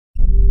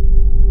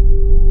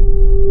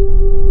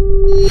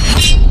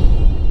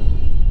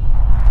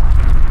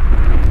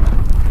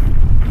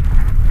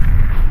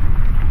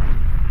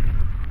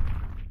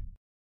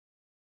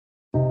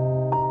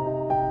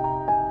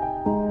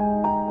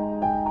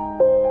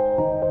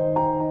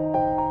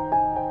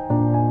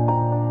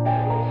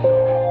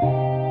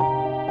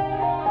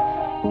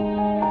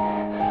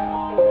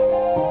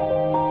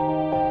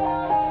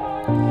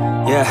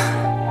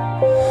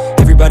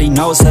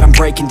knows that I'm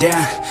breaking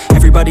down.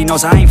 Everybody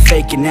knows I ain't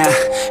faking now.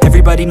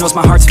 Everybody knows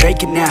my heart's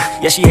vacant now.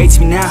 Yeah, she hates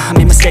me now, I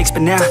made mistakes,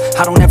 but now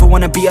I don't ever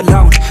wanna be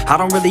alone. I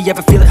don't really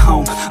ever feel at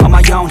home, on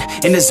my own,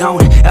 in the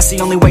zone. That's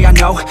the only way I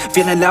know,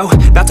 feeling low,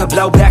 about to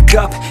blow back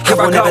up. Here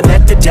I won't ever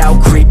let the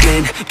doubt creep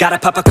in. Gotta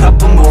pop a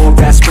couple more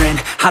aspirin.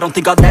 I don't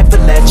think I'll ever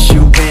let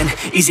you in.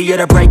 Easier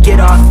to break it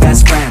off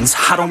best friends.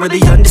 I don't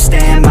really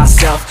understand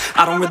myself,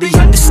 I don't really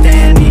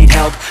understand, need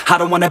help. I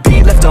don't wanna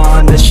be left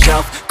on the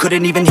shelf.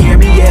 Couldn't even hear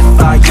me if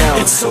I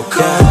yelled. It's so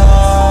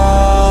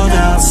cold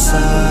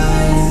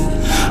outside,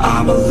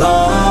 I'm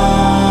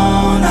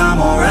alone, I'm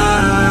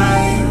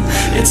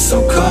alright. It's so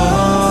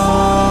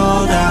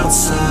cold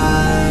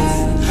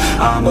outside,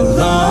 I'm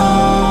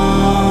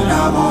alone,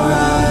 I'm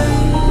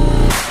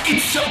alright.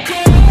 It's so cold.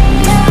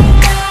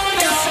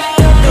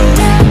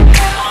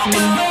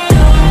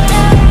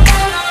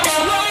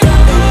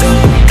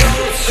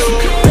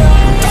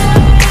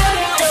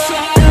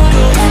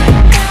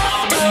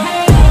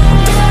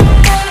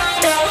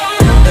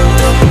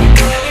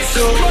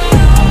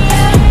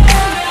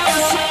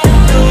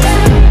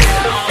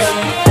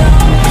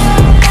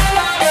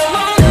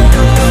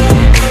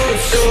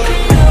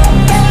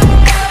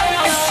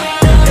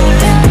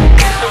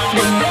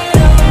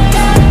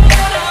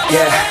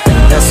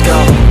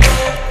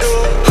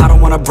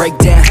 Break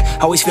down,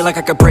 always feel like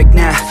I could break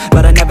now,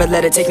 but I never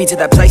let it take me to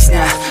that place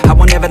now. I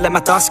won't ever let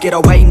my thoughts get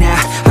away now.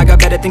 I got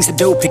better things to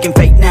do, picking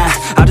fate now.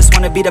 I just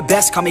wanna be the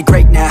best, call me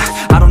great now.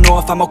 I don't know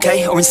if I'm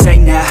okay or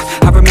insane now.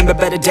 I remember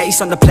better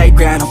days on the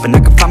playground, hoping I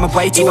can find my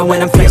way to even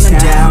when I'm feeling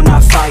down, I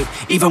fight,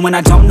 even when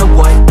I don't know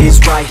what is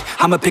right.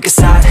 I'ma pick a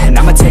side, and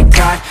I'ma take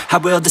pride. I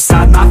will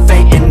decide my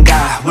fate, and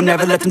I will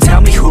never let them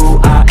tell me who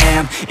I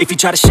am. If you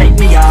try to shake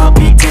me, I'll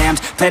be damned.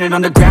 Planet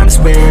on the ground is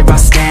where I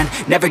stand.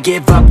 Never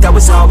give up, that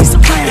was always the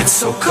plan. It's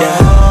so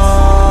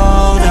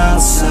cold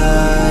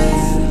outside,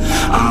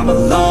 I'm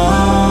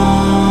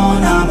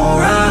alone, I'm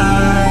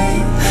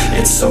alright.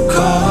 It's so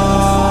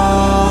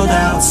cold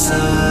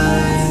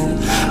outside,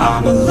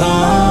 I'm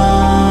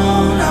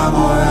alone, I'm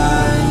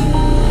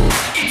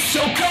alright. It's so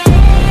cold.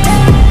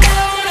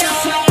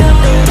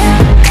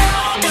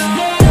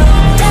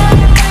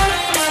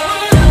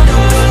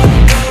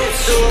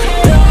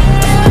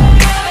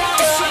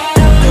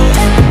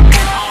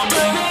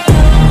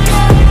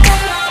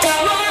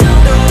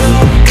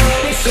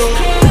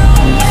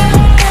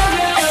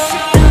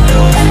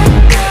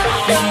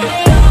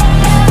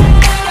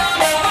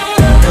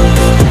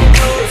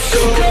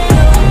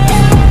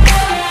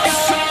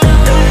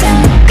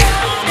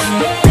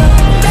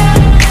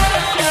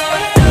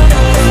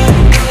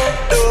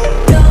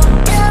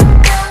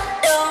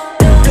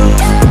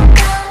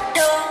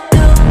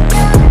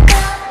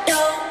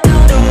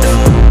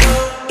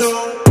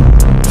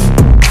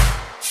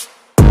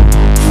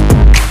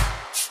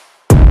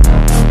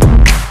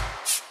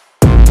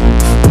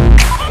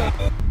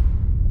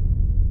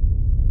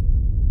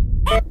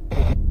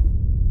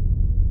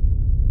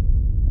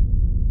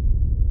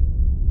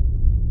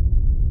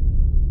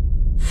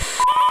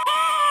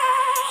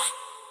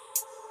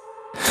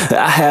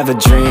 I have a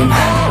dream,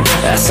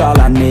 that's all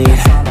I need.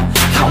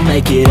 I'll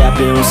make it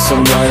happen with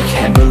some work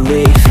and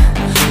belief.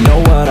 Know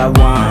what I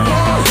want,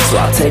 so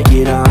I'll take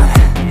it on.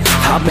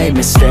 I've made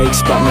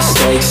mistakes, but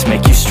mistakes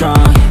make you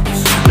strong.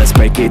 Let's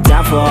break it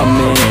down for a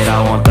minute.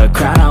 I want the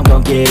crown, I'm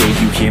gon' get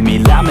it. You hear me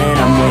loud, man,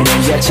 I'm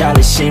winning. Yeah,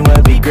 Charlie Sheen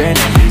will be grinning.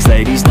 These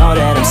ladies know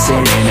that I'm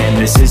sinning, and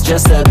this is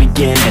just the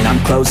beginning. I'm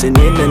closing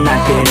in the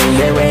night inning.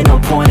 There ain't no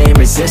point in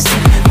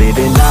resisting.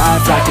 Living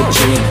life like a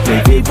dream,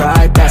 live it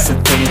right, that's the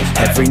thing.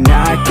 Every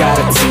night, got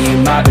a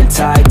team, I've been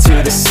tied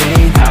to the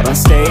scene. Out on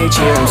stage,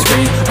 hear them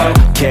scream,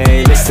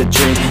 okay, it's a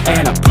dream.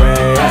 And I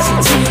pray as a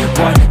team,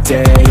 one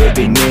day it'll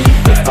be me.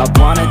 If I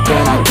want it,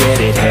 then I get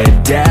it.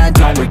 Head down,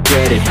 don't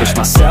regret it. Push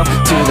myself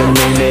to the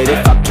limit.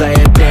 If I play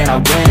it, then I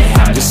win it.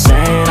 I'm just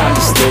saying, I'm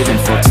just living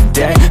for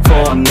today.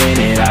 For a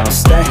minute, I don't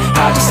stay,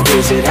 I just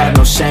visit. Have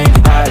no shame,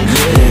 I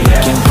admit it.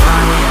 Looking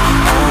right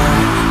at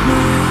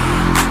me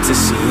to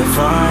see if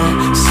I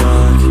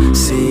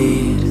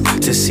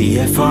succeed, to see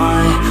if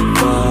I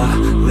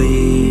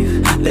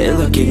believe. They're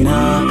looking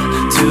up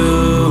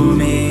to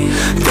me.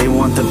 They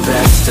want the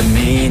best of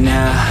me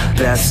now,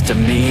 best of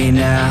me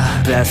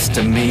now, best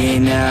of me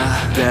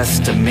now,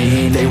 best of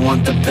me. They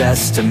want the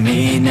best of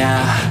me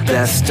now,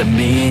 best of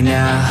me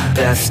now,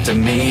 best of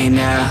me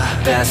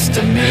now, best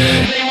of me.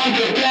 They want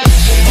the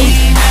best of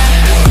me now.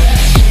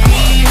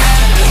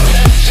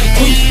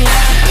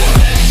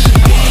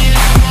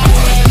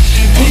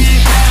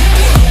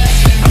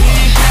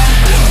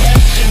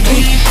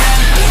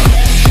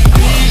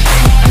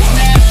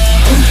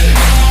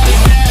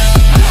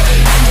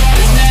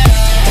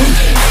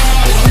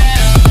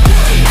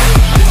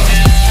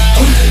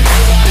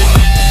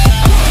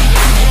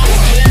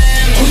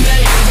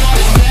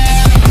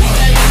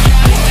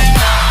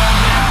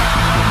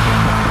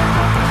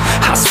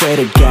 Swear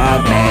to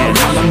God, man,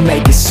 I'ma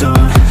make it soon.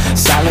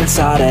 Silence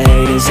all the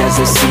haters as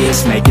they see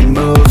us making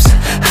moves.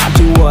 I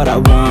do what I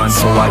want,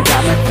 so I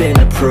got nothing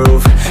to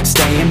prove.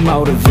 Staying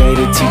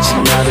motivated,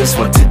 teaching others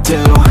what to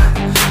do.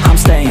 I'm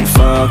staying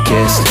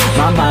focused,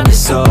 my mind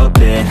is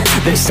open.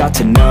 They start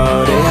to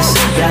notice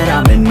that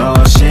I'm in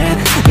motion.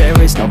 There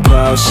is no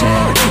potion,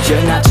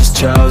 you're not just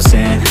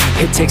chosen.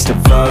 It takes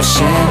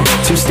devotion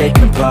to stay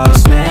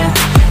composed, man.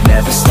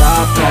 Never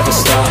stop,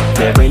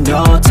 there ain't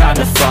no time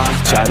to fall.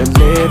 Try to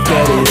live,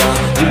 get it up,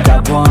 you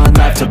got one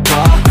life to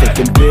ball.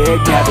 Thinking big,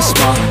 never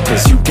small,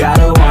 cause you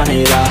gotta want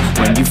it all.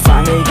 When you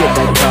finally get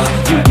that call,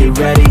 you get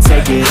ready,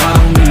 take it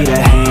on. Need a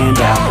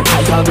handout, I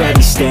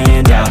already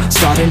stand out.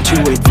 Starting to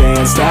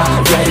advance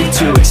now, ready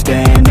to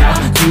expand now.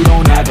 You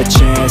don't have a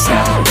chance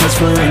now, cause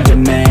we're in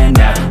demand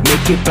now.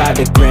 Make it by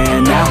the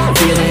grand now,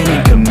 feeling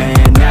in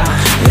command now.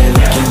 They're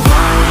looking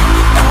right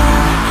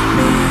at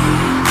me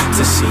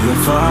to see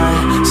if I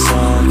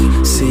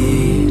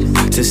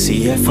succeed, to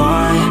see if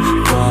I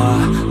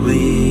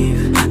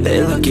believe.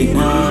 They're looking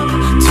up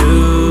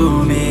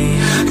to me.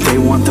 They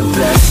want the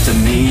best of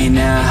me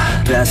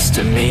now, best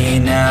of me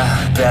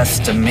now,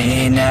 best of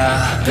me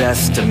now,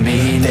 best of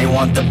me. They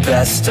want the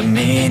best of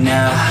me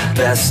now,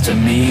 best of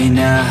me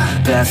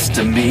now, best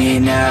of me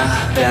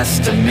now,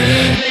 best of me.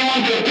 They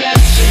want the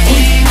best of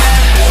me now.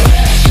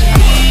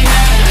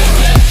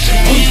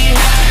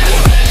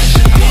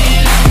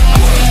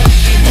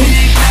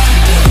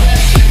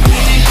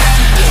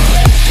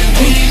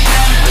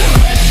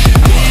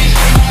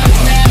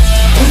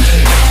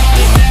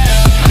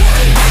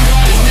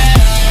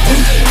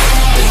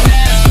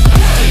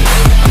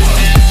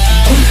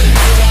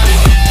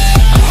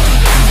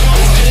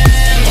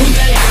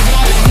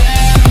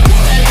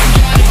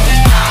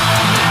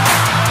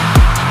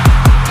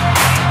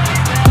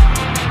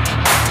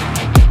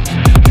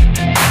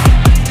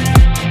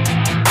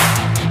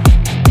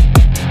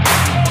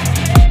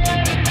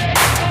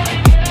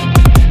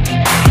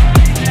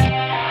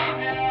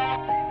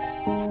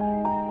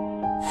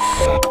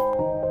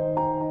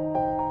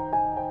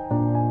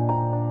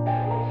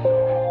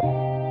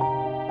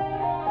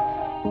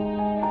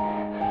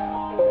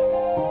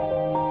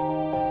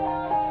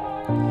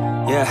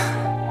 Yeah,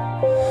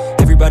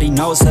 everybody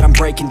knows that I'm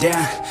breaking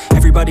down.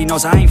 Everybody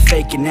knows I ain't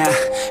faking now.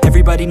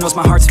 Everybody knows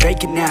my heart's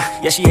vacant now.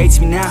 Yeah, she hates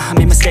me now, I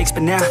made mistakes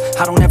but now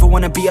I don't ever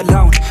wanna be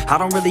alone. I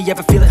don't really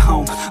ever feel at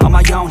home. On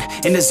my own,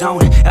 in the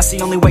zone, that's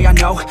the only way I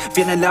know.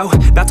 Feeling low,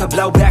 about to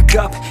blow back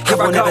up. Here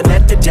I won't ever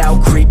let the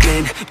doubt creep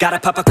in. Gotta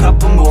pop a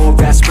couple more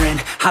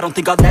aspirin. I don't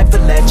think I'll ever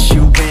let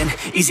you in.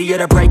 Easier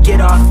to break it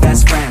off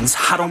as friends.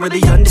 I don't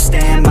really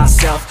understand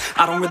myself,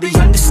 I don't really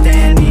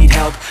understand, need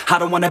help. I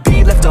don't wanna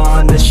be left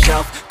on the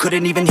shelf.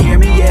 Couldn't even hear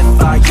me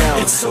if I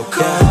yelled. It's so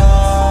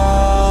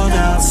cold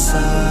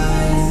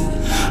outside,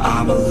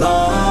 I'm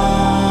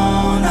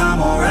alone,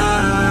 I'm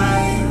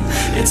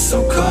alright. It's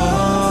so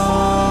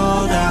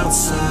cold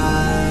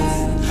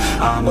outside,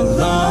 I'm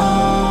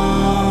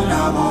alone,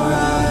 I'm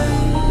alright.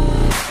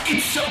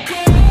 It's so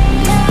cold.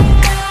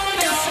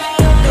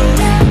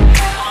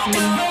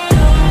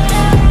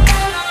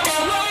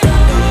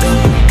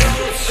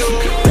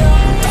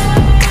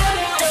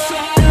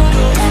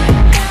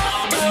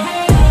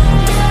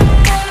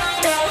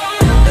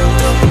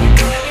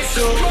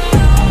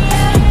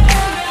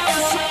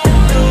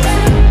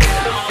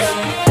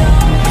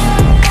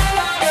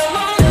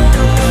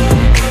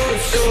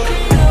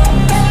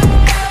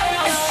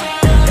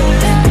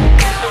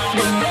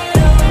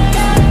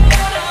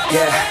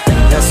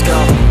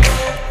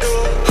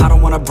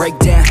 Break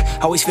down,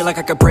 always feel like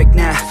I could break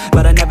now,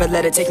 but I never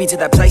let it take me to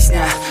that place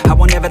now. I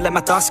won't ever let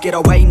my thoughts get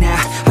away now.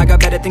 I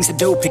got better things to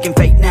do, picking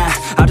fate now.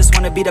 I just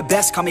wanna be the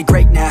best, call me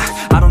great now.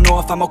 I don't know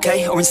if I'm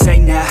okay or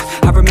insane now.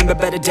 I remember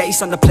better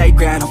days on the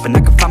playground, hoping I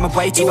can find my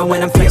way. Even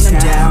when I'm feeling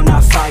down, I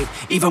fight.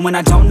 Even when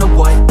I don't know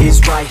what is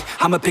right,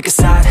 I'ma pick a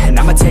side and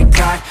I'ma take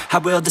pride. I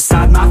will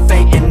decide my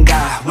fate and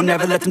I will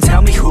never let them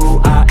tell me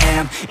who I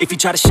am. If you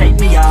try to shape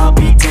me, I'll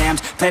be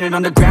damned. Planet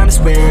on the ground is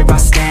where I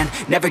stand.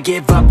 Never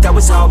give up, that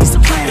was always the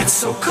plan. It's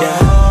so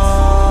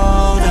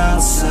cold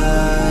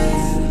outside,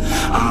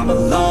 I'm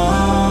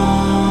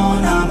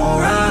alone, I'm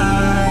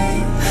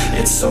alright.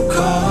 It's so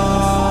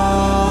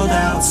cold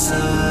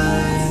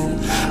outside,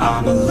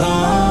 I'm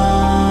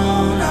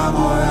alone, I'm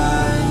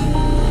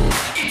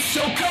alright. It's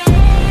so cold.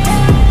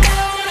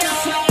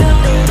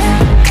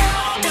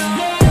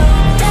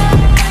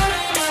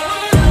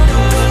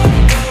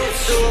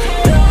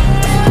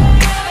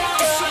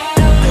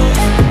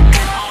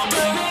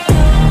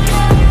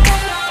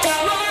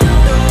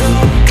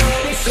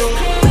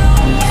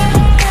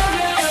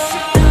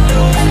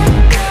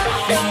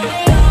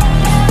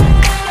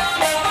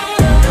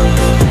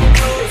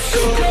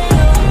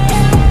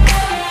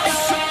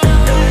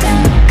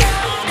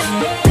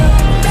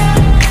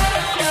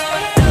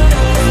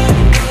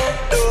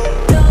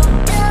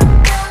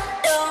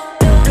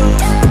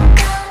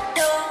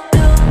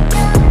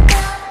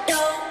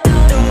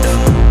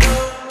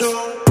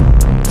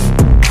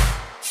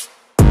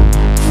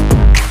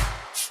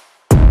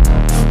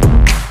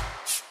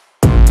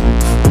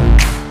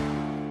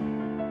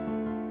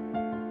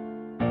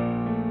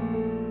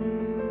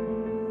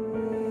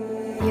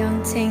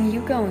 Ting, you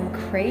going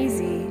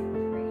crazy.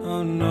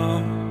 Oh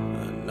no,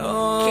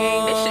 no.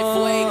 King, this shit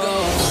fuego.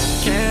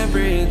 Can't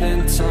breathe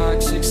in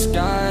toxic toxic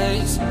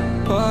skies,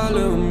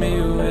 pollute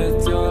me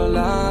with your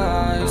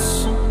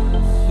lies.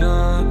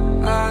 Yeah,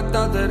 I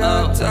thought that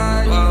I'd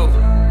die.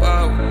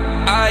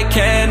 I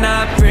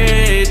cannot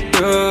breathe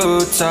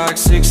through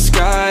toxic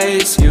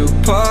skies. You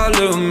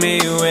pollute me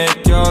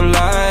with your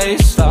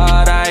lies.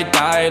 Thought I'd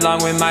die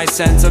along with my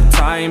sense of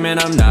time, and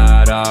I'm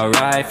not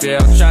alright. Feel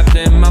trapped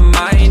in my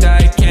mind,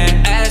 I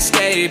can't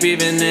escape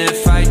even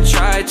if I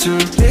try to.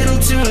 Little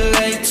too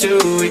late, too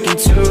weak and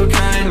too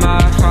kind.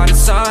 My heart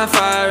is on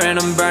fire and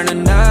I'm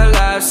burning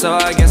alive, so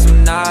I guess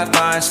I'm not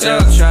fine.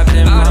 Still trapped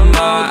in my mind.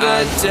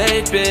 I know the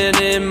date been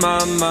in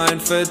my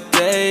mind for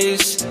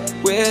days.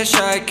 Wish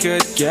I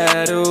could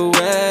get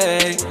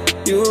away.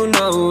 You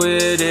know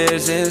it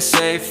isn't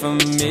safe for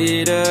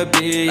me to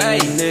be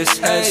in this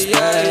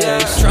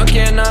headspace. Drunk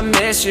and I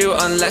miss you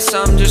unless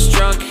I'm just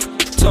drunk.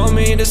 Told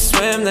me to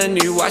swim, then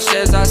you watched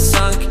as I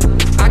sunk.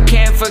 I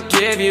can't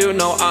forgive you,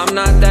 no I'm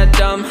not that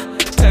dumb.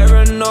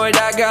 Paranoid,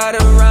 I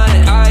gotta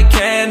run. I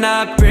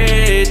cannot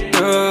breathe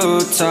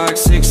through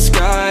toxic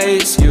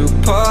skies. You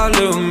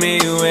pollute me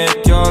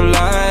with your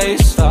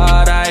lies.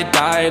 Thought I'd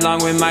die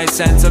along with my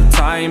sense of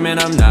time, and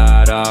I'm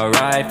not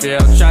alright. Feel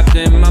trapped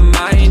in my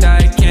mind,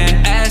 I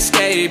can't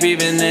escape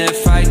even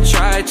if I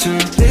try to.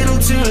 Little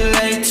too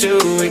late, too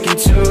weak and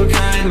too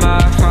kind.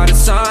 My heart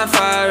is on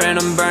fire and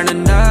I'm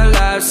burning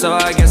alive, so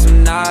I guess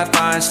I'm not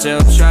fine.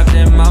 Still trapped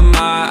in my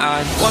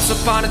mind. Once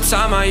upon a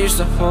time I used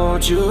to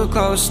hold you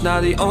close.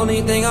 Now the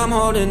only thing I'm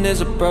holding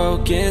is a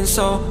broken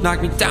soul.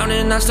 Knock me down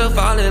and I'm still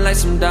falling like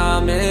some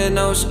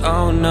dominoes.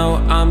 Oh no,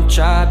 I'm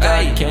trapped,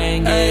 I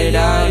can't get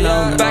out,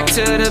 no. Back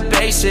to the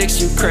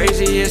basics, you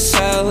crazy as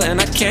hell, and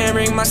I can't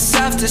bring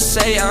myself to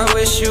say I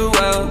wish you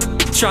well.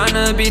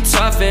 Tryna be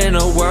tough in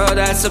a world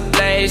that's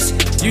ablaze.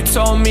 You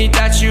told me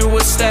that you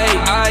would stay.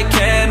 I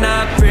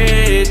cannot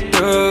breathe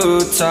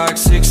through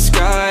toxic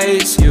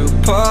skies. You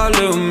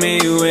pollute me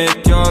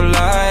with your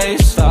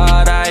lies.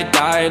 Thought I'd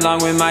die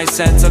along with my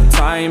sense of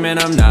time, and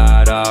I'm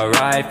not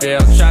alright. Feel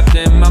trapped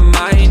in my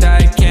mind,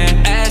 I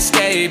can't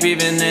escape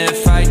even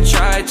if I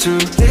try to.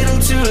 Little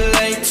too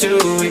late, too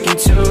weak and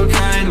too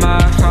kind.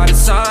 My heart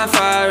is on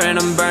fire and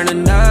I'm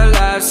burning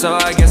alive, so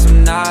I guess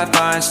I'm not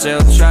fine.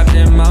 Still trapped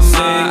in my mind.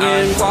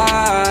 Singing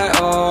why,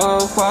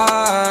 oh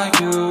why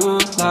you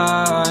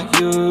lie,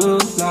 you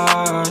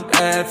lie.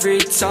 Every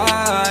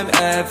time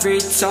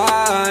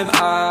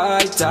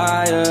I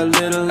die a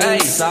little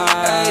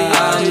inside.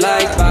 I'm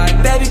like bye,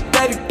 baby,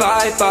 baby,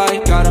 bye,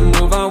 bye. Gotta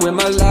move on with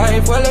my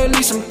life, well at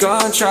least I'm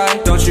gonna try.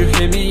 Don't you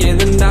hear me in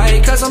the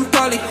night, cause I'm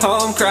probably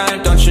home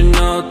crying. Don't you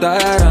know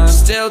that I'm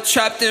still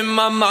trapped in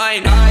my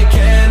mind. I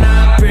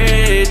cannot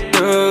breathe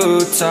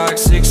through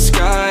toxic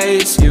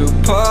skies. You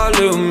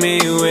pollute me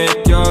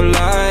with your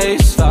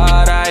lies.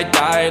 Thought I'd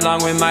die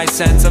along with my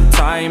sense of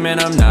time, and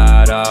I'm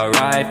not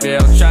alright.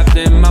 Feel trapped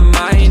in my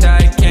mind,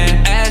 I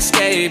can't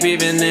escape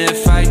even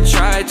if I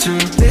try to.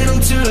 Little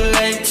too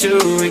late,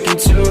 too weak and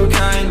too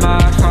kind.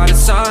 My heart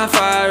is on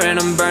fire and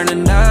I'm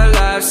burning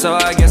alive, so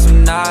I guess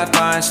I'm not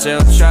fine.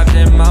 Still trapped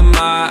in my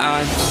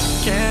mind.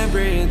 Can't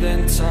breathe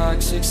in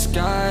toxic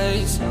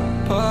skies.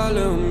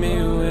 Pollute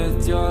me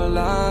with your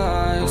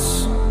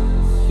lies.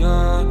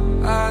 Yeah,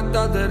 I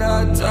thought that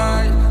I'd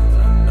die.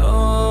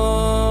 No.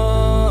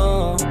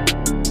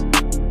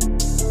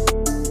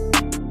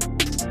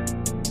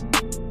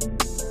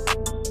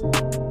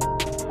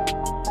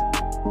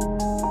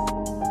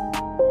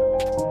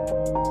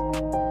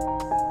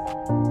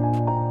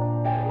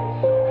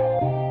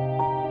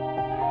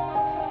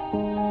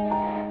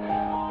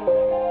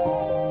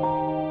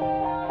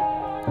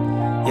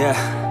 Yeah,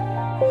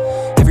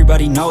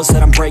 everybody knows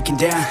that I'm breaking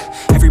down.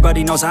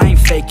 Everybody knows I ain't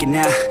faking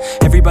now.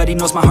 Everybody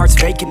knows my heart's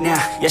vacant now.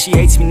 Yeah, she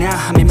hates me now,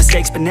 I made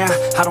mistakes but now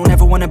I don't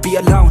ever wanna be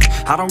alone.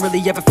 I don't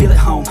really ever feel at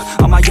home.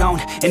 On my own,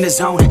 in the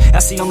zone,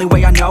 that's the only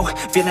way I know.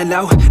 Feeling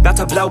low, about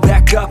to blow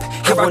back up.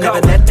 Here I won't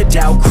ever let the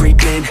doubt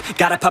creep in.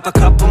 Gotta pop a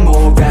couple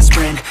more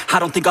aspirin. I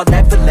don't think I'll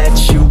ever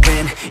let you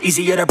in.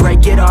 Easier to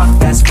break it off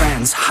best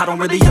friends. I don't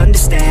really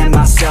understand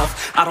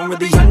myself. I don't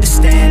really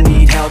understand,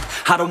 need help.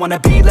 I don't wanna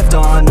be left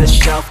on the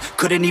shelf.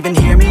 Couldn't even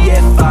hear me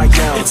if I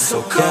yelled. It's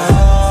so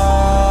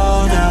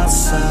cold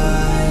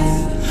outside.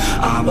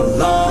 I'm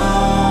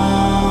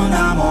alone,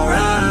 I'm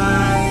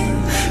alright.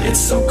 It's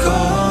so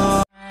cold